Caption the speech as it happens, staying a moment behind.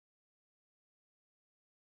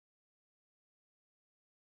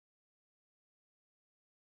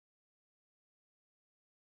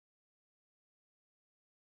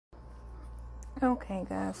Okay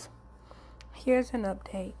guys, here's an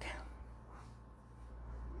update.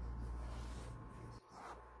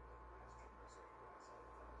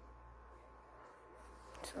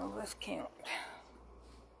 So let's count.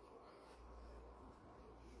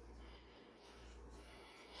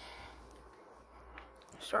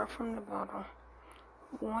 Start from the bottom.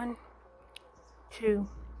 1, 2,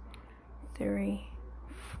 3,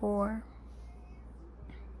 4.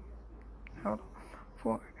 Hold on.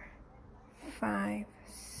 4, 5,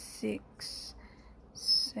 6,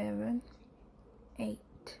 7, 8,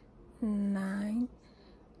 9,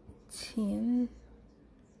 10,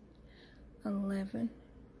 11,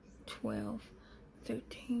 12,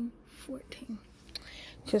 13, 14.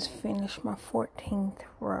 Just finished my 14th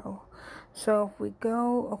row. So if we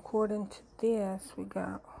go according to this, we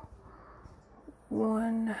got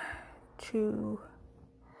 1, 2,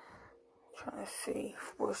 trying to see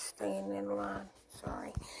if we're staying in line.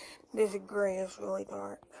 Sorry, this gray is really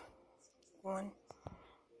dark. 1,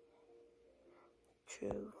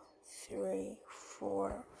 2, 3,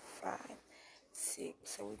 4, 5, 6.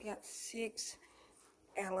 So we got 6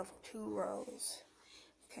 out of 2 rows.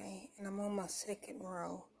 Okay, and I'm on my second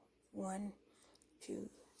row. 1, 2,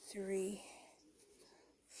 3,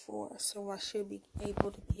 4. So I should be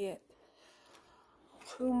able to get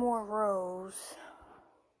 2 more rows.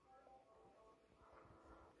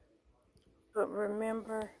 But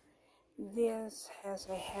remember, this has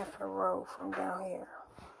a half a row from down here.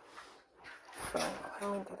 So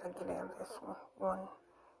how many did I get out of this one? 1,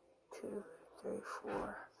 2, 3,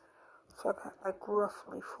 4. So I got like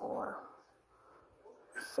roughly 4.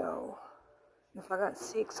 So if I got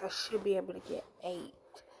 6, I should be able to get 8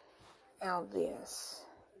 out of this.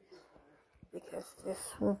 Because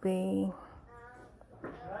this will be,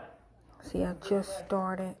 see, I just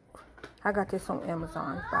started. I got this on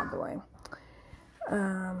Amazon, by the way.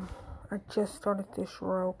 I just started this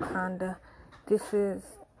row, kinda. This is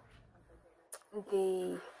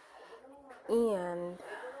the end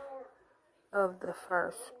of the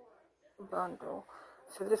first bundle.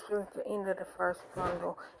 So this was the end of the first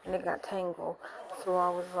bundle, and it got tangled. So I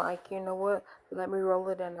was like, you know what? Let me roll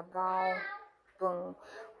it in a ball. Boom.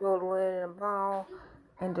 Roll it in a ball,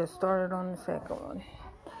 and just started on the second one.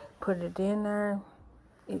 Put it in there.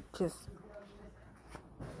 It just,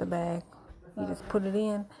 the bag. You just put it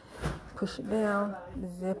in, push it down,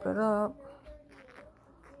 zip it up,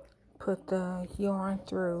 put the yarn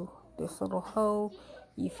through this little hole.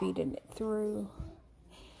 You feed it through,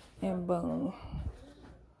 and boom.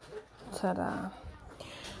 Ta-da.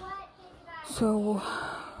 So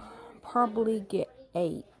probably get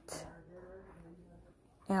 8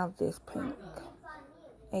 out of this pink.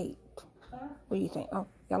 8. What do you think? Oh,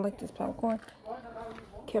 y'all like this popcorn?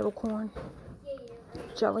 Kettle corn.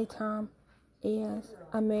 Jelly time is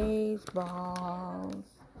amazeballs.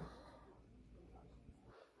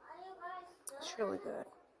 It's really good.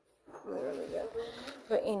 Really, really good.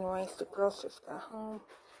 But anyways, the girls just got home.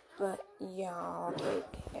 But y'all take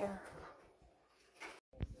care.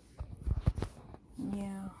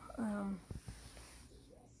 Yeah,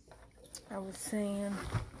 I was saying,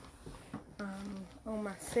 on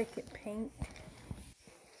my second paint,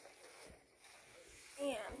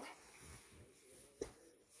 and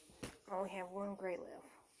I only have 1 gray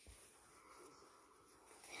left.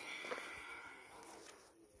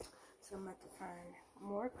 So I'm going to find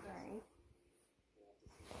more gray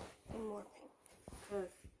and more pink.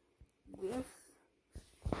 Because this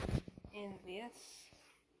and this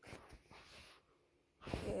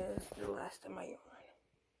is the last of my yarn.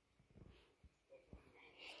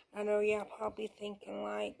 I know y'all probably thinking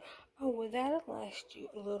like, oh, well, that'll last you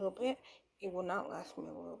a little bit. It will not last me a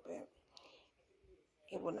little bit.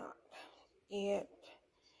 It will not. It,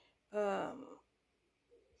 I'm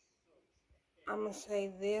going to say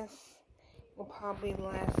this will probably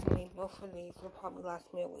last me, both of these will probably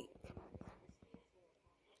last me a week.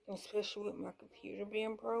 Especially with my computer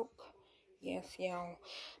being broke. Yes, y'all,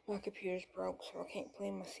 my computer's broke, so I can't play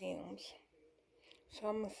my Sims. So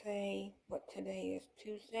I'm going to say, what today is,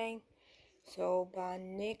 Tuesday? So by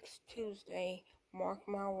next Tuesday, mark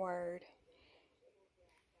my word,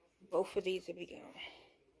 both of these will be gone.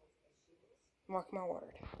 Mark my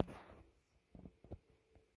word.